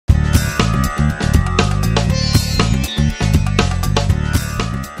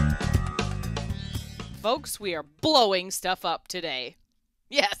folks. We are blowing stuff up today.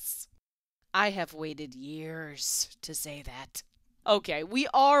 Yes, I have waited years to say that. Okay, we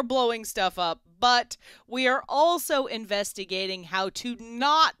are blowing stuff up, but we are also investigating how to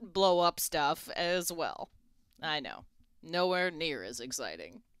not blow up stuff as well. I know, nowhere near as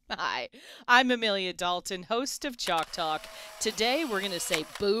exciting. Hi, I'm Amelia Dalton, host of Chalk Talk. Today we're going to say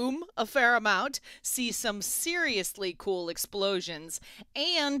boom a fair amount, see some seriously cool explosions,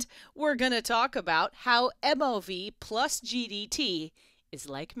 and we're going to talk about how MOV plus GDT is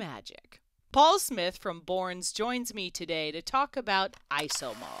like magic. Paul Smith from Bourns joins me today to talk about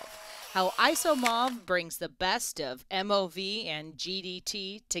IsoMOV. How IsoMOV brings the best of MOV and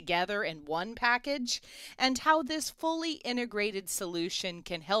GDT together in one package, and how this fully integrated solution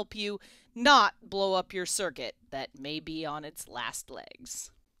can help you not blow up your circuit that may be on its last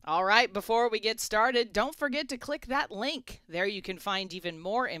legs. All right, before we get started, don't forget to click that link. There you can find even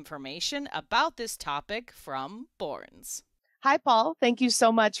more information about this topic from Bourns. Hi, Paul. Thank you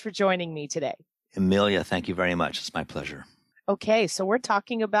so much for joining me today. Amelia, thank you very much. It's my pleasure. Okay, so we're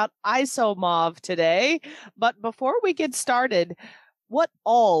talking about IsoMOV today, but before we get started, what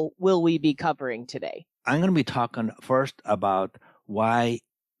all will we be covering today? I'm going to be talking first about why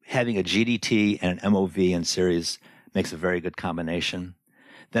having a GDT and an MOV in series makes a very good combination.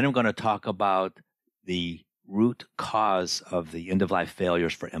 Then I'm going to talk about the root cause of the end-of-life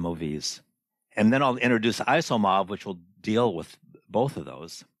failures for MOVs. And then I'll introduce IsoMOV, which will deal with both of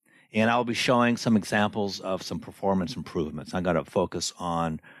those. And I'll be showing some examples of some performance improvements. I'm going to focus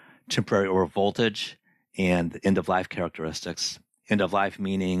on temporary overvoltage and end-of-life characteristics. End-of-life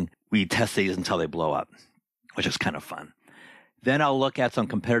meaning we test these until they blow up, which is kind of fun. Then I'll look at some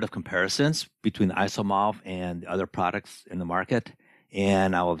comparative comparisons between the IsoMOV and the other products in the market.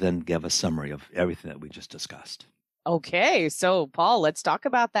 And I will then give a summary of everything that we just discussed. Okay, so Paul, let's talk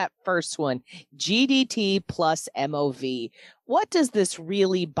about that first one, GDT plus MOV. What does this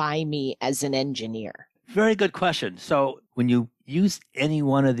really buy me as an engineer? Very good question. So when you use any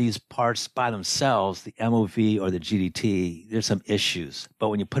one of these parts by themselves, the MOV or the GDT, there's some issues. But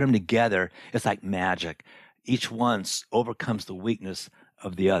when you put them together, it's like magic. Each one overcomes the weakness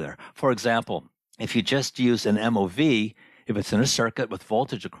of the other. For example, if you just use an MOV, if it's in a circuit with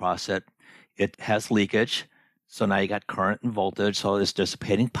voltage across it, it has leakage. So now you got current and voltage, so it's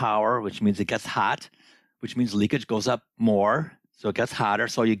dissipating power, which means it gets hot, which means leakage goes up more, so it gets hotter.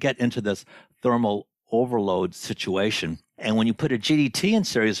 So you get into this thermal overload situation. And when you put a GDT in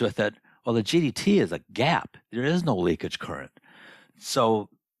series with it, well, the GDT is a gap. There is no leakage current. So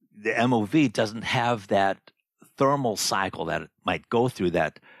the MOV doesn't have that thermal cycle that it might go through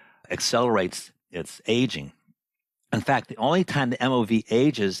that accelerates its aging. In fact, the only time the MOV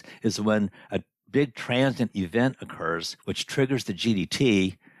ages is when a big transient event occurs, which triggers the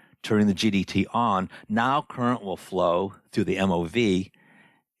GDT, turning the GDT on. Now current will flow through the MOV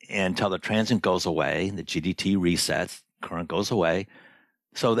until the transient goes away, the GDT resets, current goes away.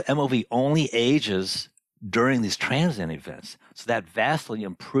 So the MOV only ages during these transient events. So that vastly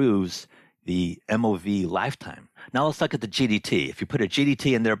improves the MOV lifetime. Now let's look at the GDT. If you put a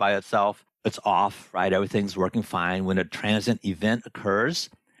GDT in there by itself, it's off, right? Everything's working fine. When a transient event occurs,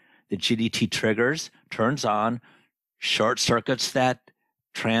 the GDT triggers, turns on, short circuits that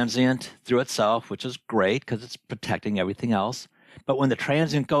transient through itself, which is great because it's protecting everything else. But when the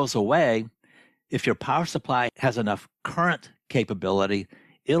transient goes away, if your power supply has enough current capability,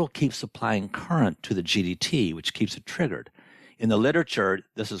 it'll keep supplying current to the GDT, which keeps it triggered. In the literature,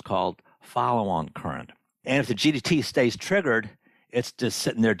 this is called follow-on current. And if the GDT stays triggered, it's just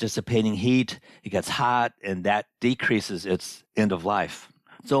sitting there dissipating heat, it gets hot, and that decreases its end of life.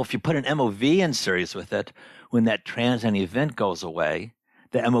 So if you put an MOV in series with it, when that transient event goes away,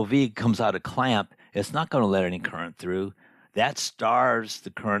 the MOV comes out of clamp. It's not going to let any current through. That starves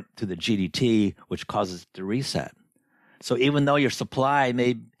the current to the GDT, which causes it to reset. So even though your supply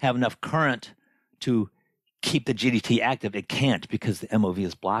may have enough current to keep the GDT active, it can't because the MOV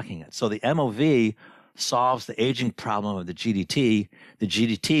is blocking it. So the MOV solves the aging problem of the GDT. The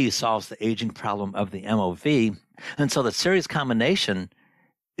GDT solves the aging problem of the MOV. And so the series combination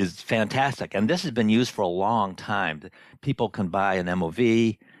is fantastic. And this has been used for a long time. People can buy an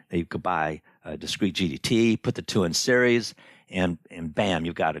MOV, they could buy a discrete GDT, put the two in series, and bam,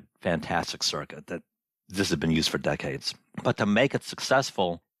 you've got a fantastic circuit. This has been used for decades. But to make it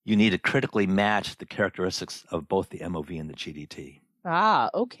successful, you need to critically match the characteristics of both the MOV and the GDT. Ah,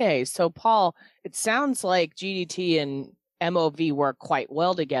 okay. So, Paul, it sounds like GDT and MOV work quite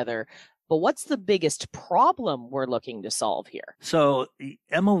well together. But what's the biggest problem we're looking to solve here? So the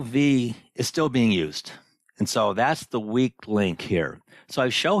MOV is still being used. And so that's the weak link here. So I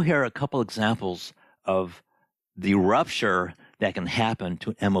show here a couple examples of the rupture that can happen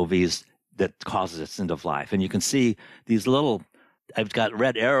to MOVs that causes its end of life. And you can see these little, I've got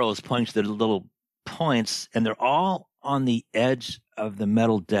red arrows pointing to the little points, and they're all on the edge of the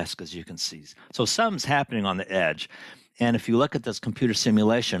metal disc, as you can see. So something's happening on the edge. And if you look at this computer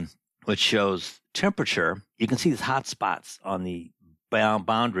simulation, which shows temperature, you can see these hot spots on the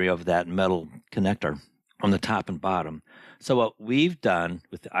boundary of that metal connector on the top and bottom. So what we've done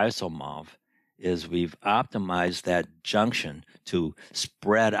with the IsoMOV is we've optimized that junction to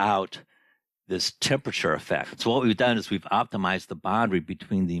spread out this temperature effect. So what we've done is we've optimized the boundary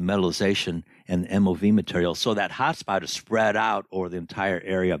between the metallization and the MOV material so that hotspot is spread out over the entire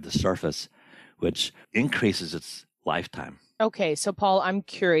area of the surface, which increases its lifetime. Okay, so Paul, I'm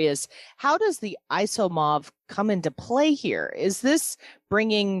curious, how does the IsoMOV come into play here? Is this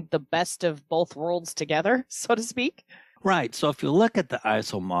bringing the best of both worlds together, so to speak? Right. So if you look at the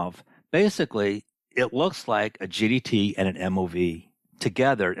IsoMOV, basically it looks like a GDT and an MOV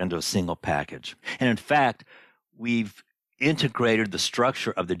together into a single package. And in fact, we've integrated the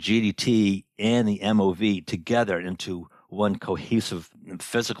structure of the GDT and the MOV together into one cohesive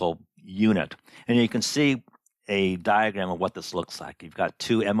physical unit. And you can see a diagram of what this looks like. You've got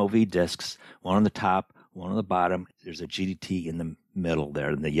two MOV discs, one on the top, one on the bottom. There's a GDT in the middle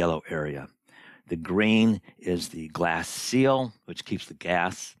there in the yellow area. The green is the glass seal, which keeps the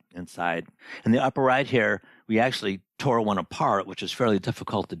gas inside. In the upper right here, we actually tore one apart, which is fairly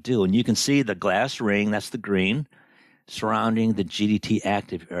difficult to do. And you can see the glass ring, that's the green, surrounding the GDT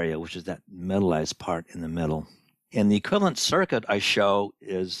active area, which is that metallized part in the middle. And the equivalent circuit I show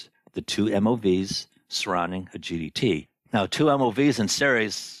is the two MOVs surrounding a GDT. Now, two MOVs in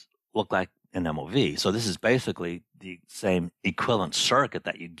series look like an MOV. So this is basically the same equivalent circuit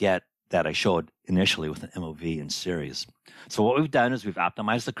that you get that I showed initially with an MOV in series. So what we've done is we've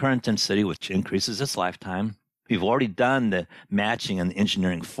optimized the current density, which increases its lifetime. We've already done the matching and the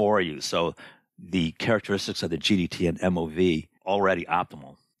engineering for you. So the characteristics of the GDT and MOV already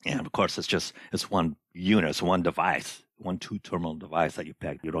optimal. And of course, it's one unit, it's one device, one two-terminal device that you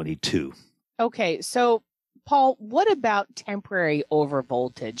pick. You don't need two. Okay, so Paul, what about temporary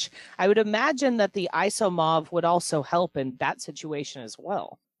overvoltage? I would imagine that the IsoMOV would also help in that situation as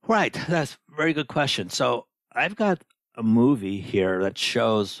well. Right, that's a very good question. So I've got a movie here that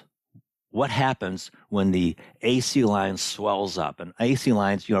shows what happens when the AC line swells up. And AC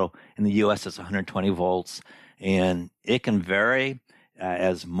lines, in the U.S. it's 120 volts, and it can vary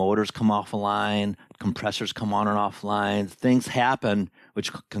as motors come off a line, compressors come on and off lines. Things happen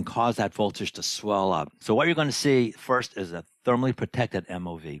which can cause that voltage to swell up. So what you're going to see first is a thermally protected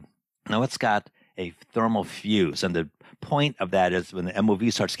MOV. Now it's got a thermal fuse, and the point of that is when the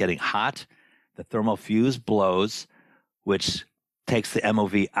MOV starts getting hot, the thermal fuse blows, which takes the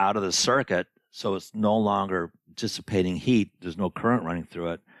MOV out of the circuit, so it's no longer dissipating heat. There's no current running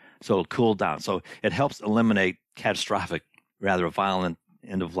through it, so it'll cool down. So it helps eliminate catastrophic, rather violent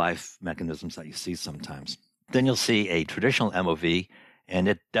end-of-life mechanisms that you see sometimes. Then you'll see a traditional MOV, and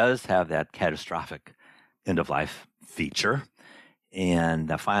it does have that catastrophic end-of-life feature.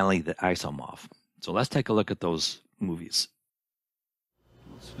 And finally, the IsoMOV. So let's take a look at those movies.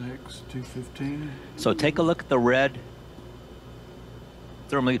 What's next? 215? So take a look at the red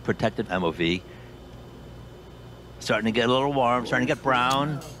thermally protected MOV. Starting to get a little warm, starting to get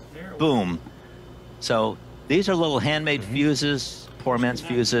brown. Boom. So these are little handmade fuses, poor man's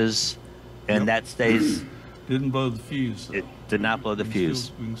fuses, and that stays. Didn't blow the fuse, though. It did not blow the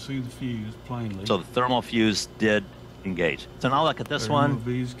fuse. We can see the fuse plainly. So the thermal fuse did engage. So now look at this one.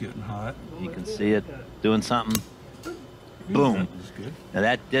 MOV's getting hot. You can see it doing something. Boom. That's good. Now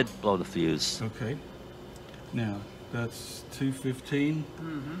that did blow the fuse. Okay. Now, that's 215.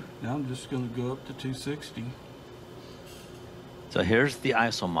 Now I'm just going to go up to 260. So here's the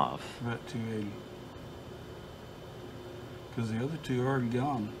IsoMOV. About 280. Because the other two are already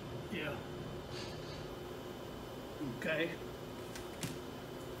gone. Yeah. Okay.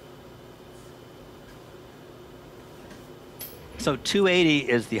 So 280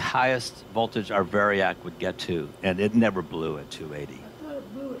 is the highest voltage our Variac would get to, and it never blew at 280. I thought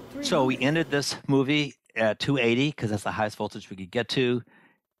it blew at 300. So we ended this movie at 280 because that's the highest voltage we could get to,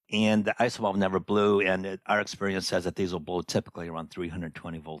 and the IsoMOV never blew, and our experience says that these will blow typically around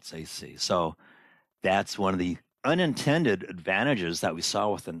 320 volts AC. So that's one of the unintended advantages that we saw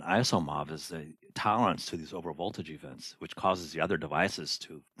with an IsoMOV is the tolerance to these overvoltage events, which causes the other devices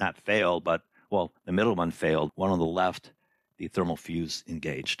to not fail, but, well, the middle one failed. One on the left, the thermal fuse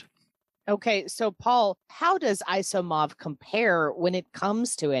engaged. Okay, so Paul, how does IsoMOV compare when it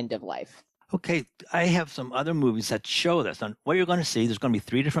comes to end of life? Okay, I have some other movies that show this. And what you're going to see, there's going to be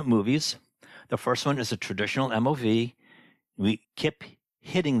 3 different movies. The first one is a traditional MOV. We keep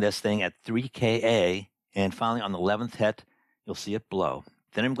hitting this thing at 3 Ka, and finally on the 11th hit, you'll see it blow.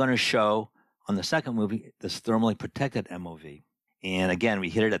 Then I'm going to show on the second movie this thermally protected MOV. And again, we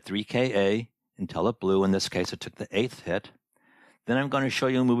hit it at 3 Ka until it blew. In this case, it took the 8th hit. Then I'm going to show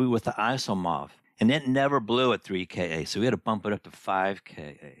you a movie with the IsoMOV. And it never blew at 3 Ka, so we had to bump it up to 5 Ka.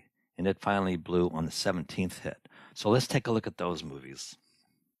 And it finally blew on the 17th hit. So let's take a look at those movies.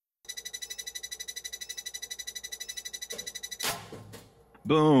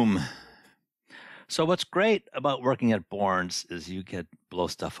 Boom. So what's great about working at Bourns is you get blow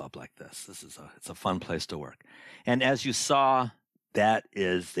stuff up like this. It's a fun place to work. And as you saw, that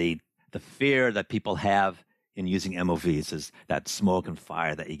is the fear that people have in using MOVs, is that smoke and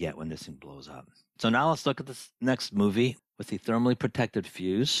fire that you get when this thing blows up. So now let's look at this next movie with the thermally protected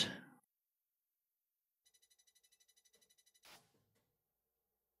fuse.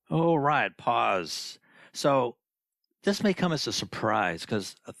 All right, pause. So this may come as a surprise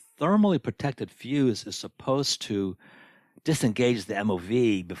because a thermally protected fuse is supposed to disengage the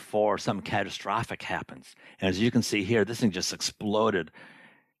MOV before something catastrophic happens. And as you can see here, this thing just exploded.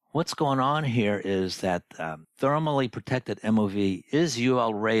 What's going on here is that thermally protected MOV is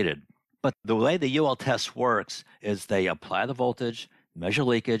UL rated, but the way the UL test works is they apply the voltage, measure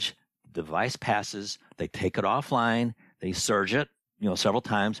leakage, the device passes, they take it offline, they surge it, several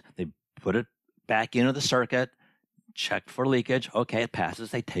times, they put it back into the circuit, check for leakage, okay, it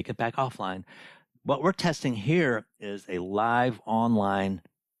passes, they take it back offline. What we're testing here is a live online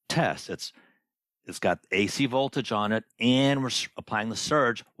test. It's got AC voltage on it, and we're applying the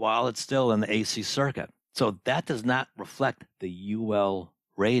surge while it's still in the AC circuit. So that does not reflect the UL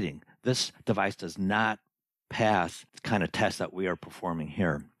rating. This device does not pass the kind of test that we are performing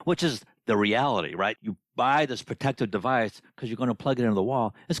here, which is the reality, right? You buy this protective device because you're going to plug it into the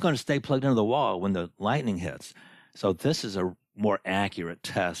wall. It's going to stay plugged into the wall when the lightning hits. So this is a more accurate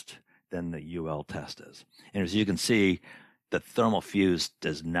test than the UL test is. And as you can see, the thermal fuse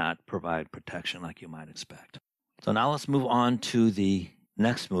does not provide protection like you might expect. So now let's move on to the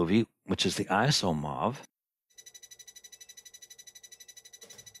next movie, which is the IsoMOV.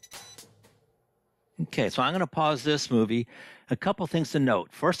 Okay, so I'm going to pause this movie. A couple things to note.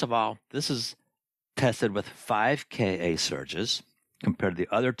 First of all, this is tested with 5 Ka surges compared to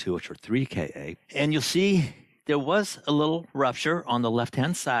the other two, which are 3 Ka. And you'll see there was a little rupture on the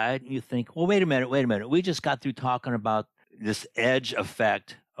left-hand side. You think, well, wait a minute. We just got through talking about this edge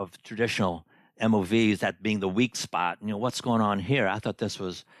effect of traditional MOVs, that being the weak spot. What's going on here? I thought this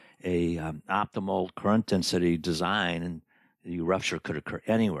was a optimal current density design, and the rupture could occur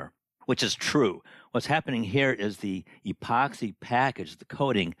anywhere, which is true. What's happening here is the epoxy package, the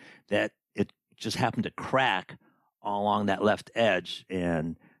coating, that it just happened to crack along that left edge,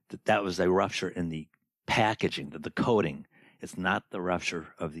 and that was a rupture in the packaging, the coating. It's not the rupture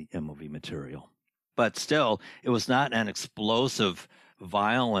of the MOV material. But still, it was not an explosive,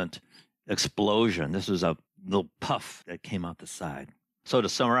 violent explosion. This was a little puff that came out the side. So to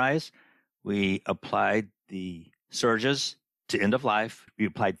summarize, we applied the surges to end of life. We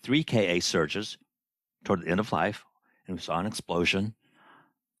applied 3 Ka surges toward the end of life, and we saw an explosion.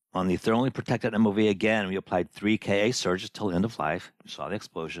 On the thermally protected MOV, again, we applied 3 Ka surges till end of life. We saw the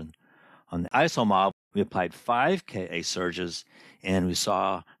explosion. On the IsoMOV, we applied 5 Ka surges, and we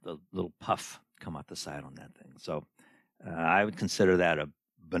saw the little puff come out the side on that thing. So I would consider that a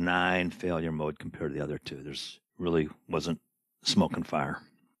benign failure mode compared to the other two. There's really wasn't smoke and fire.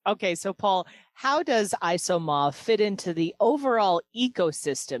 Okay, so Paul, how does IsoMOV fit into the overall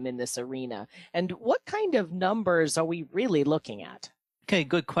ecosystem in this arena? And what kind of numbers are we really looking at? Okay,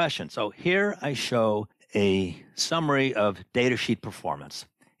 good question. So here I show a summary of datasheet performance.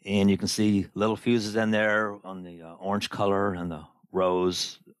 And you can see little fuses in there on the orange color and the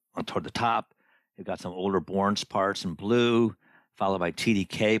rows toward the top. You've got some older Bourns parts in blue, followed by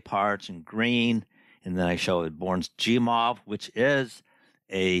TDK parts in green. And then I show a Bourns GMOV, which is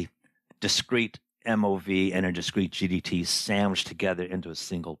a discrete MOV and a discrete GDT sandwiched together into a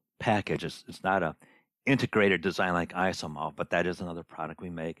single package. It's not a integrated design like IsoMOV, but that is another product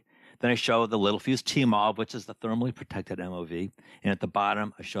we make. Then I show the little fuse TMOV, which is the thermally protected MOV. And at the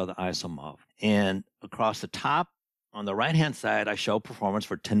bottom, I show the IsoMOV. And across the top, on the right-hand side, I show performance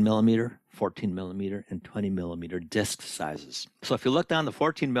for 10 millimeter, 14 millimeter, and 20 millimeter disc sizes. So if you look down the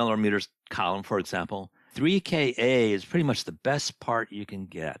 14 millimeters column, for example, 3 Ka is pretty much the best part you can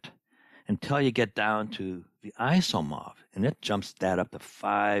get until you get down to the IsoMOV, and it jumps that up to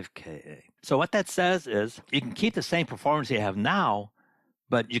 5 Ka. So what that says is you can keep the same performance you have now,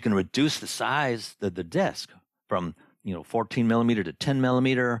 but you can reduce the size of the disc from 14 millimeter to 10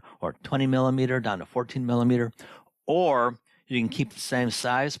 millimeter, or 20 millimeter down to 14 millimeter, or you can keep the same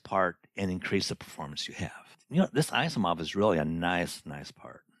size part and increase the performance you have. This IsoMOV is really a nice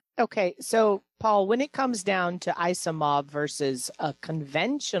part. Okay, so Paul, when it comes down to IsoMOV versus a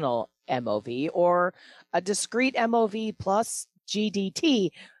conventional MOV or a discrete MOV plus GDT,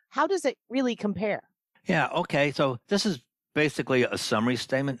 how does it really compare? Yeah, okay. So this is basically a summary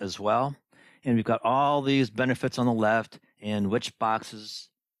statement as well. And we've got all these benefits on the left and which boxes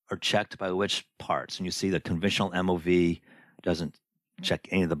are checked by which parts. And you see the conventional MOV doesn't check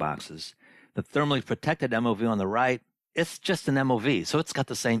any of the boxes. The thermally protected MOV on the right, it's just an MOV. So it's got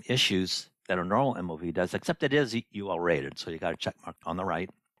the same issues that a normal MOV does, except it is UL rated. So you got a check mark on the right.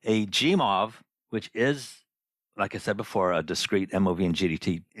 A GMOV, which is, like I said before, a discrete MOV and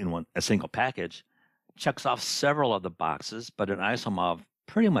GDT in a single package, checks off several of the boxes, but an IsoMOV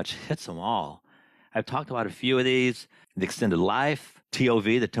pretty much hits them all. I've talked about a few of these: the extended life,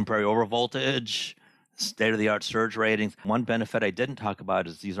 TOV, the temporary overvoltage, state-of-the-art surge ratings. One benefit I didn't talk about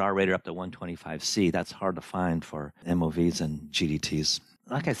is these are rated up to 125C. That's hard to find for MOVs and GDTs.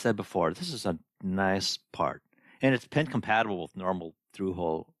 Like I said before, this is a nice part, and it's pin compatible with normal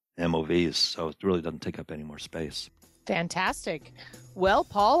through-hole MOVs, so it really doesn't take up any more space. Fantastic. Well,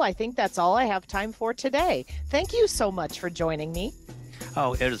 Paul, I think that's all I have time for today. Thank you so much for joining me.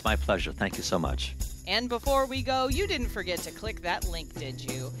 Oh, it is my pleasure. Thank you so much. And before we go, you didn't forget to click that link, did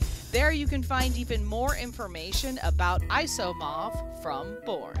you? There you can find even more information about IsoMOV from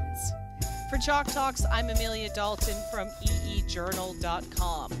Bourns. For Chalk Talks, I'm Amelia Dalton from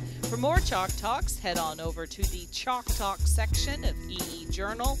eejournal.com. For more Chalk Talks, head on over to the Chalk Talk section of EE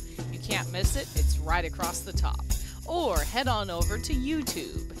Journal. You can't miss it. It's right across the top. Or head on over to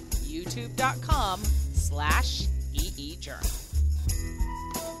YouTube, youtube.com/EEJournal.